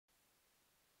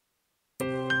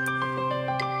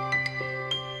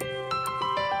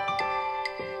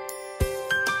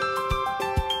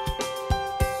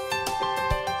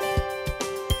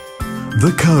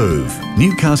The Cove,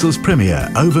 Newcastle's premier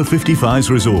over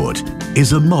 55s resort,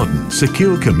 is a modern,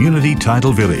 secure community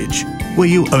title village where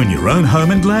you own your own home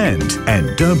and land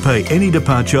and don't pay any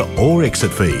departure or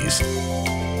exit fees.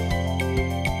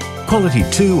 Quality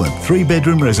 2 and 3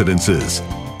 bedroom residences,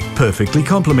 perfectly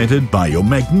complemented by your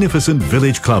magnificent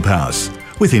village clubhouse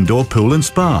with indoor pool and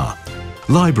spa,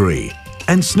 library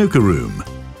and snooker room,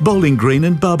 bowling green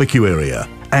and barbecue area,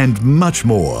 and much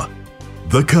more.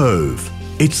 The Cove.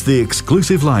 It's the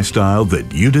exclusive lifestyle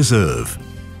that you deserve.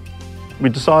 We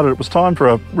decided it was time for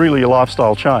a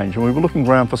lifestyle change, and we were looking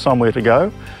around for somewhere to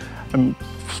go and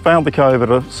found the Cove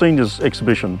at a seniors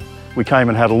exhibition. We came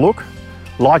and had a look,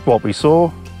 liked what we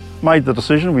saw, made the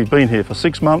decision. We've been here for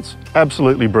 6 months,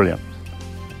 absolutely brilliant.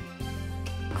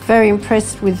 Very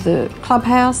impressed with the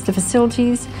clubhouse, the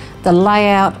facilities, the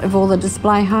layout of all the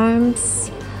display homes,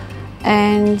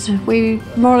 and we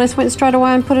more or less went straight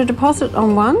away and put a deposit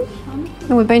on one.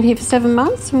 And we've been here for 7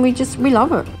 months and we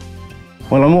love it.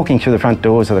 Well, I'm walking through the front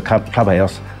doors of the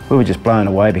clubhouse. We were just blown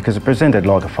away because it presented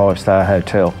like a 5-star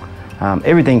hotel.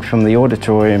 Everything from the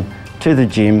auditorium to the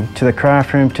gym, to the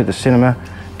craft room, to the cinema,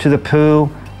 to the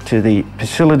pool, to the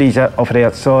facilities offered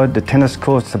outside, the tennis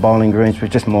courts, the bowling greens, was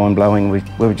just mind-blowing. We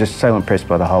were just so impressed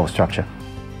by the whole structure.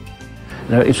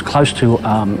 You know, it's close to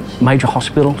major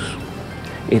hospitals.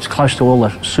 It's close to all the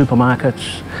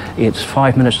supermarkets. It's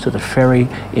 5 minutes to the ferry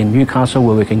in Newcastle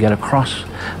where we can get across.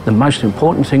 The most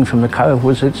important thing from the Cove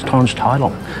was it's Torrens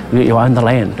title. You own the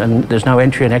land and there's no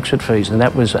entry and exit fees, and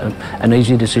that was an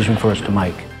easy decision for us to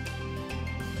make.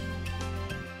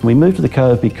 We moved to the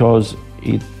Cove because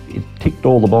it ticked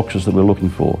all the boxes that we were looking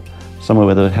for. Somewhere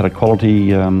where it had a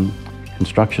quality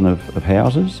construction of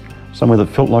houses, somewhere that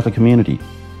felt like a community.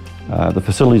 The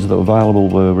facilities that were available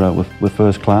were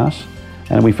first class,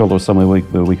 and we felt there was somewhere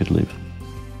where we could live.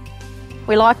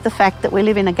 We like the fact that we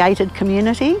live in a gated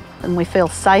community and we feel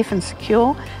safe and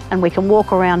secure, and we can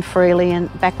walk around freely and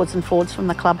backwards and forwards from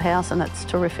the clubhouse, and it's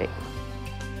terrific.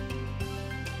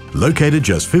 Located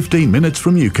just 15 minutes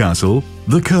from Newcastle,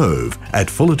 The Cove at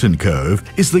Fullerton Cove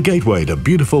is the gateway to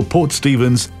beautiful Port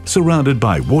Stephens, surrounded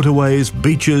by waterways,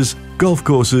 beaches, golf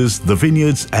courses, the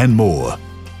vineyards and more.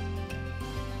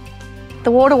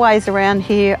 The waterways around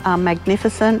here are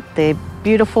magnificent. They're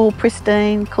beautiful,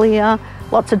 pristine, clear,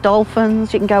 lots of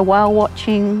dolphins. You can go whale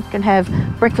watching, you can have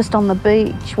breakfast on the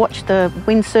beach, watch the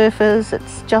windsurfers.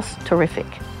 It's just terrific.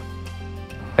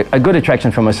 A good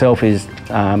attraction for myself is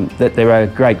that there are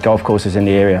great golf courses in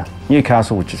the area.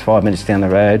 Newcastle, which is 5 minutes down the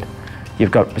road.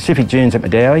 You've got Pacific Dunes at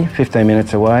Medowie, 15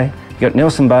 minutes away. You've got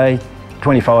Nelson Bay,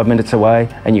 25 minutes away,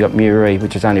 and you've got Murray,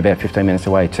 which is only about 15 minutes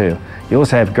away too. You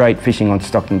also have great fishing on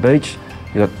Stockton Beach.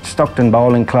 You've got Stockton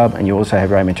Bowling Club, and you also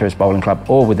have Raymond Terrace Bowling Club,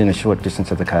 all within a short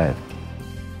distance of the Cove.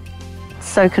 It's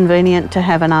so convenient to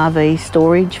have an RV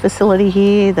storage facility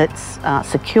here that's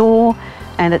secure,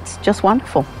 and it's just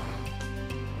wonderful.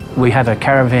 We have a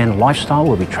caravan lifestyle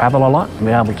where we travel a lot and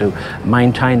we're able to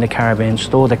maintain the caravan,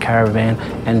 store the caravan,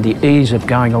 and the ease of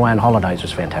going away on holidays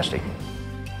is fantastic.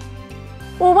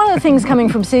 Well, one of the things coming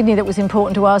from Sydney that was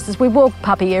important to us is we walk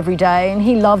Puppy every day, and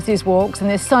he loves his walks, and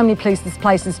there's so many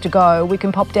places to go. We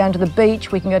can pop down to the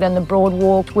beach, we can go down the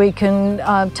Broadwalk, we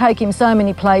can take him so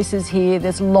many places here.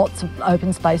 There's lots of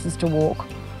open spaces to walk.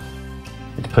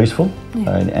 It's peaceful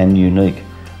and unique.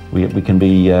 We can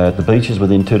be the beaches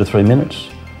within 2 to 3 minutes.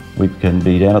 We can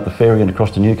be down at the ferry and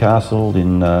across to Newcastle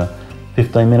in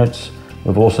 15 minutes.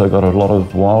 We've also got a lot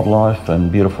of wildlife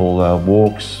and beautiful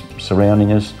walks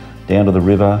surrounding us, down to the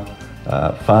river,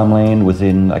 farmland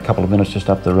within a couple of minutes just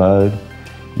up the road.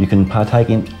 You can partake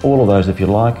in all of those if you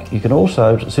like. You can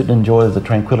also sit and enjoy the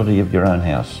tranquility of your own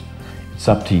house. It's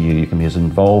up to you. You can be as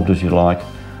involved as you like,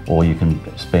 or you can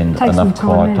spend enough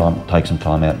quiet time, take some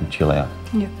time out and chill out.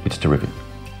 Yep. It's terrific.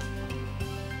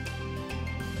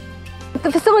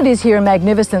 The facilities here are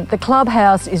magnificent. The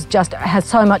clubhouse has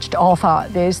so much to offer.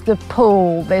 There's the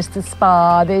pool, there's the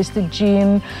spa, there's the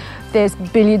gym, there's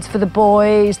billiards for the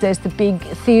boys, there's the big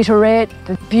theaterette,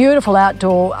 the beautiful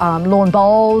outdoor lawn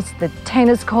bowls, the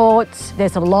tennis courts,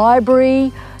 there's a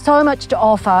library. So much to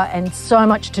offer and so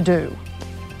much to do.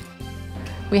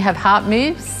 We have heart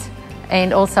moves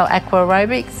and also aqua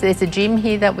aerobics. There's a gym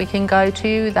here that we can go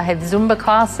to. They have Zumba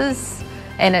classes.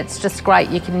 And it's just great.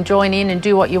 You can join in and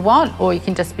do what you want, or you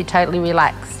can just be totally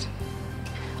relaxed.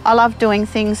 I love doing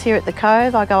things here at the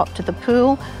Cove. I go up to the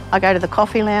pool, I go to the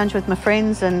coffee lounge with my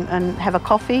friends and have a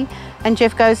coffee, and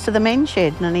Jeff goes to the men's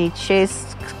shed and he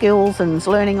shares skills and is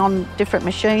learning on different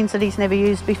machines that he's never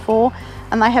used before,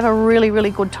 and they have a really, really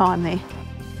good time there.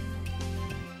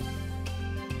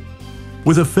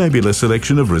 With a fabulous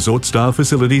selection of resort-style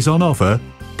facilities on offer,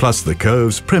 plus the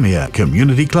Cove's premier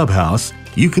community clubhouse,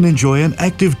 you can enjoy an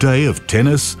active day of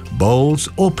tennis, bowls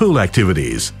or pool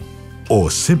activities, or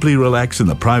simply relax in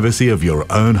the privacy of your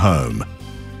own home.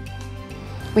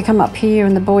 We come up here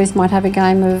and the boys might have a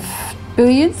game of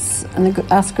billiards, and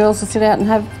us girls will sit out and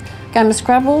have a game of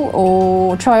Scrabble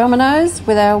or triominoes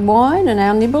with our wine and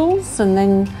our nibbles, and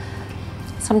then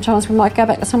sometimes we might go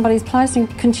back to somebody's place and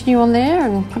continue on there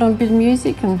and put on a bit of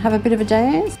music and have a bit of a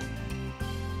dance.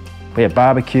 We have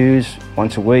barbecues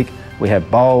once a week. We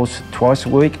have bowls twice a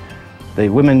week. The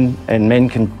women and men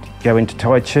can go into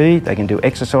Tai Chi, they can do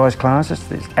exercise classes,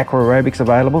 there's aqua aerobics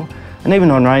available. And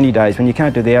even on rainy days when you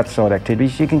can't do the outside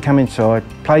activities, you can come inside,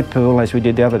 play pool as we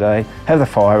did the other day, have the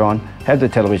fire on, have the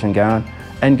television going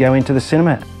and go into the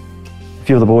cinema. A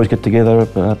few of the boys get together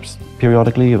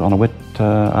periodically on a wet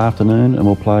afternoon and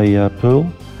we'll play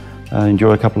pool,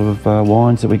 enjoy a couple of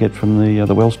wines that we get from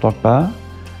the well-stocked bar.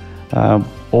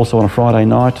 Also on a Friday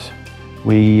night,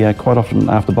 we quite often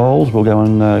after bowls we'll go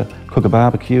and cook a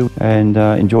barbecue and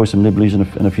enjoy some nibblies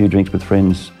and a few drinks with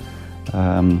friends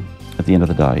at the end of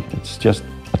the day. It's just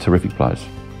a terrific place.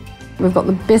 We've got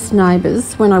the best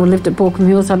neighbours. When I lived at Borkham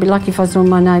Hills, I'd be lucky if I saw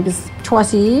my neighbours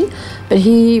twice a year. But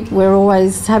here, we're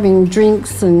always having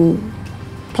drinks and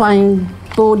playing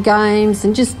board games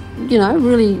and just, you know,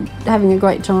 really having a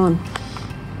great time.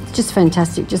 It's just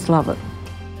fantastic, just love it.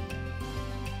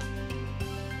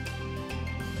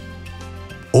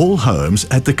 All homes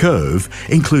at the Cove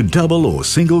include double or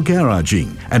single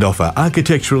garaging and offer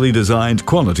architecturally designed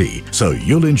quality, so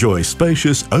you'll enjoy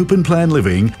spacious open-plan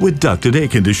living with ducted air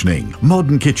conditioning,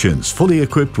 modern kitchens fully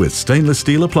equipped with stainless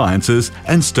steel appliances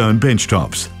and stone bench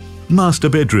tops, master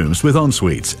bedrooms with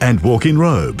en-suites and walk-in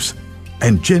robes,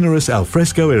 and generous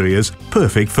alfresco areas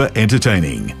perfect for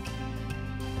entertaining.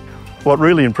 What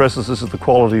really impresses us is the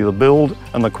quality of the build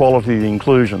and the quality of the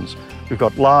inclusions. We've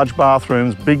got large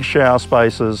bathrooms, big shower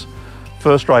spaces,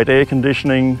 first-rate air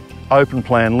conditioning,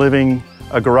 open-plan living,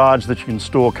 a garage that you can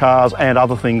store cars and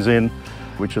other things in,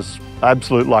 which is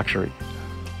absolute luxury.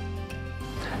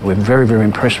 We're very, very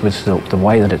impressed with the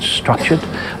way that it's structured.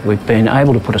 We've been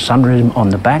able to put a sunroom on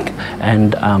the back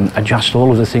and adjust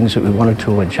all of the things that we wanted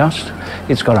to adjust.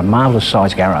 It's got a marvellous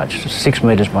size garage, 6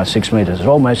 metres by 6 metres. It's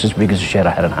almost as big as a shed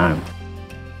I had at home.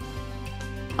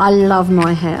 I love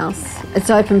my house. It's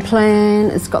open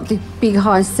plan, it's got the big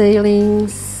high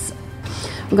ceilings.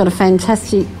 We've got a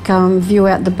fantastic view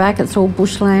out the back, it's all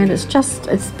bushland,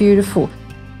 it's beautiful.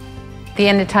 The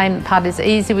entertainment part is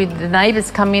easy. With the neighbours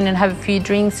come in and have a few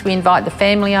drinks, we invite the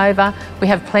family over, we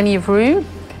have plenty of room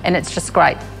and it's just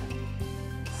great.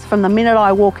 From the minute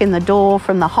I walk in the door,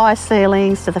 from the high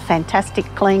ceilings to the fantastic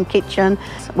clean kitchen.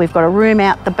 We've got a room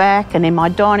out the back, and in my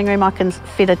dining room I can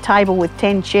fit a table with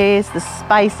 10 chairs. The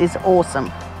space is awesome.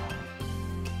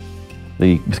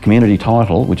 The community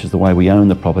title, which is the way we own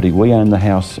the property, we own the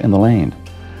house and the land.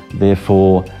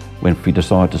 Therefore, when we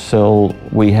decide to sell,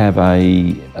 we have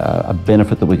a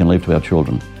benefit that we can leave to our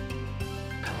children.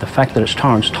 The fact that it's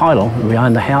Torrens title, we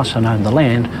own the house and own the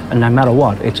land, and no matter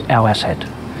what, it's our asset.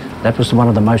 That was one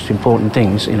of the most important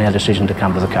things in our decision to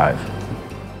come to the Cove.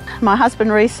 My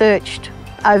husband researched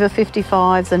over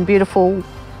 55s and beautiful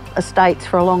estates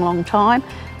for a long, long time,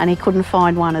 and he couldn't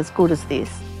find one as good as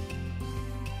this.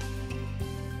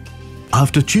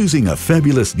 After choosing a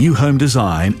fabulous new home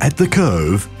design at the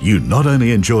Cove, you not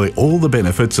only enjoy all the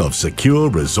benefits of secure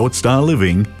resort-style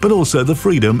living, but also the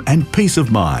freedom and peace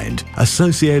of mind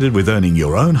associated with owning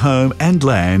your own home and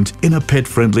land in a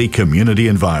pet-friendly community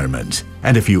environment.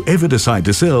 And if you ever decide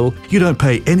to sell, you don't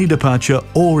pay any departure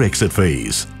or exit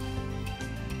fees.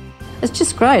 It's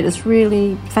just great, it's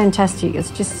really fantastic.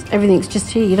 It's just, everything's just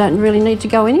here, you don't really need to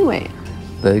go anywhere.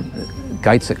 The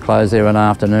gates that close there in the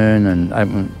afternoon and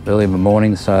open early in the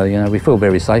morning, so you know we feel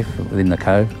very safe within the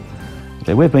Cove.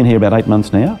 Yeah, we've been here about 8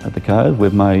 months now at the Cove.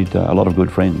 We've made a lot of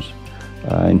good friends.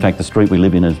 In fact, the street we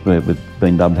live in has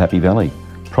been dubbed Happy Valley,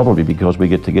 probably because we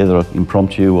get together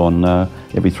impromptu on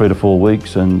every 3 to 4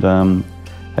 weeks and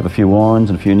have a few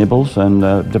wines and a few nibbles and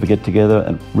get together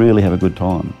and really have a good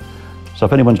time. So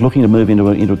if anyone's looking to move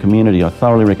into a community, I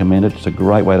thoroughly recommend it. It's a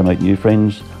great way to meet new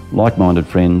friends, like-minded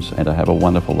friends, and to have a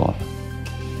wonderful life.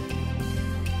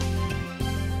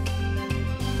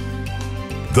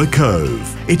 The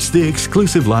Cove. It's the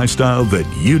exclusive lifestyle that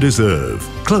you deserve.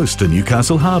 Close to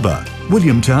Newcastle Harbour,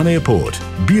 Williamtown Airport,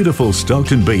 beautiful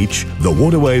Stockton Beach, the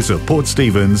waterways of Port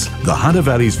Stephens, the Hunter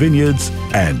Valley's vineyards,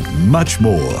 and much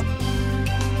more.